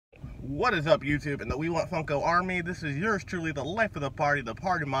What is up, YouTube and the We Want Funko Army? This is yours truly, the life of the party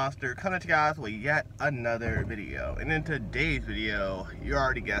monster, coming to you guys with yet another video. And in today's video, you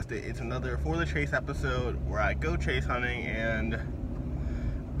already guessed it, it's another For the Chase episode where I go chase hunting, and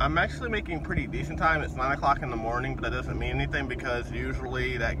I'm actually making pretty decent time. It's 9 o'clock in the morning, but that doesn't mean anything because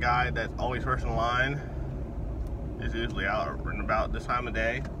usually that guy that's always first in line is usually out and about this time of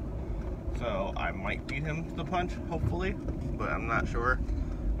day. So I might beat him to the punch, hopefully, but I'm not sure.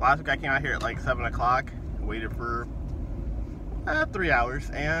 Last week I came out here at like 7 o'clock, waited for 3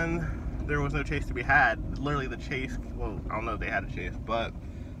 hours, and there was no chase to be had. Literally the chase, well, I don't know if they had a chase, but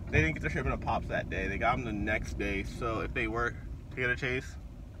they didn't get their shipment of pops that day. They got them the next day, so if they were to get a chase,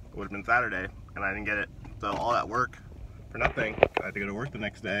 it would have been Saturday, and I didn't get it. So all that work for nothing. I had to go to work the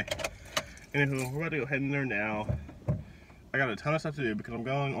next day. Anywho, we're about to go head in there now. I got a ton of stuff to do because I'm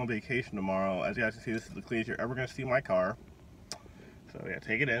going on vacation tomorrow. As you guys can see, this is the cleanest you're ever going to see my car. So yeah,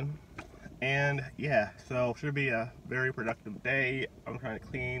 take it in. And yeah, so should be a very productive day. I'm trying to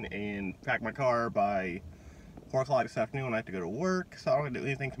clean and pack my car by 4 o'clock this afternoon. I have to go to work, so I don't have to do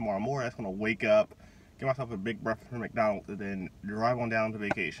anything tomorrow morning. I just want to wake up, get myself a big breakfast from McDonald's, and then drive on down to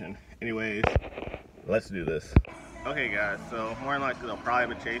vacation. Anyways, let's do this. Okay guys, so more than likely they'll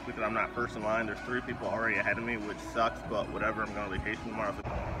probably have a chase because I'm not first in line. There's 3 people already ahead of me, which sucks, but whatever, I'm going on vacation tomorrow.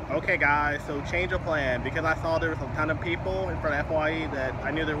 Okay guys, so change of plan. Because I saw there was a ton of people in front of FYE that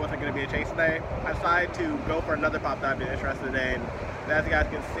I knew there wasn't going to be a chase today, I decided to go for another pop that I've been interested in. And as you guys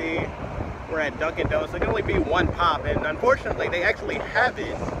can see, we're at Dunkin' Donuts. There can only be 1 pop, and unfortunately they actually have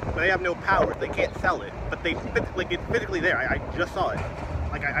it, but they have no power. They can't sell it, but they it's physically there. I just saw it.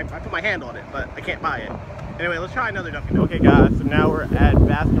 Like I put my hand on it, but I can't buy it. Anyway, let's try another Dunkin' Donuts. Okay guys, so now we're at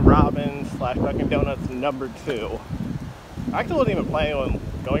Baskin Robbins / Dunkin' Donuts number 2. I actually wasn't even planning on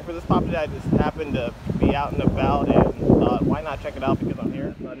going for this pop today. I just happened to be out and about and thought, why not check it out because I'm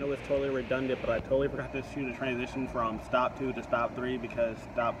here. I know it's totally redundant, but I totally forgot to shoot a transition from stop 2 to stop 3 because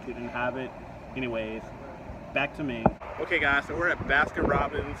stop 2 didn't have it. Anyways, back to me. Okay guys, so we're at Baskin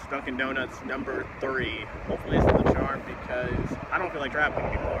Robbins Dunkin' Donuts number 3. Hopefully it's the charm because I don't feel like traveling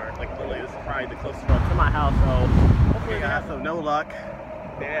anymore. Like literally, this is probably the closest one to my house, so hopefully guys, so no luck.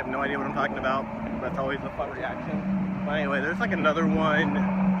 They have no idea what I'm talking about. That's always a fun reaction. But anyway, there's like another one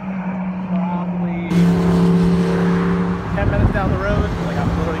probably 10 minutes down the road. Like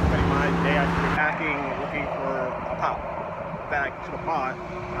I'm literally spending my day actually packing, looking for a pop that I should have bought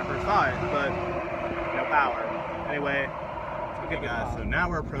when I first saw it, but no power. Anyway, okay guys, so now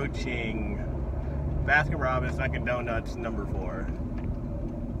we're approaching Baskin Robbins Dunkin' Donuts number 4.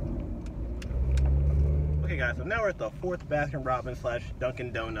 Okay guys, so now we're at the 4th Baskin Robbins /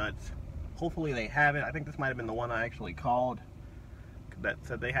 Dunkin' Donuts. Hopefully they have it. I think this might have been the one I actually called that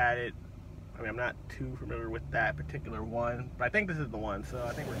said they had it. I mean, I'm not too familiar with that particular one, but I think this is the one, so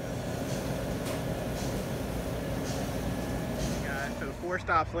I think we're good. Guys, so 4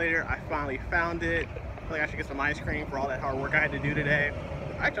 stops later, I finally found it. I feel like I should get some ice cream for all that hard work I had to do today.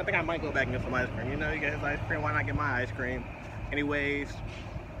 Actually, I think I might go back and get some ice cream. You know, you get his ice cream, why not get my ice cream? Anyways,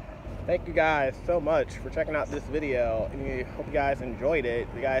 thank you guys so much for checking out this video, and I hope you guys enjoyed it.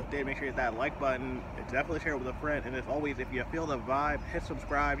 If you guys did, make sure you hit that like button, definitely share it with a friend, and as always, if you feel the vibe, hit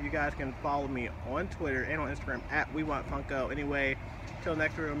subscribe. You guys can follow me on Twitter and on Instagram at We Want Funko. Anyway, till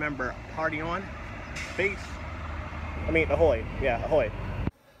next time, remember, party on. Peace. I mean, ahoy. Yeah, ahoy.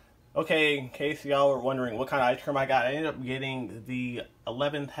 Okay, in case y'all were wondering what kind of ice cream I got, I ended up getting the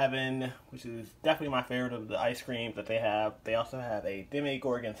 11th Heaven, which is definitely my favorite of the ice creams that they have. They also have a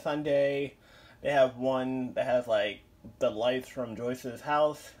Demogorgon Sundae. They have one that has like the lights from Joyce's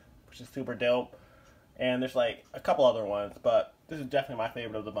house, which is super dope. And there's like a couple other ones, but this is definitely my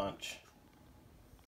favorite of the bunch.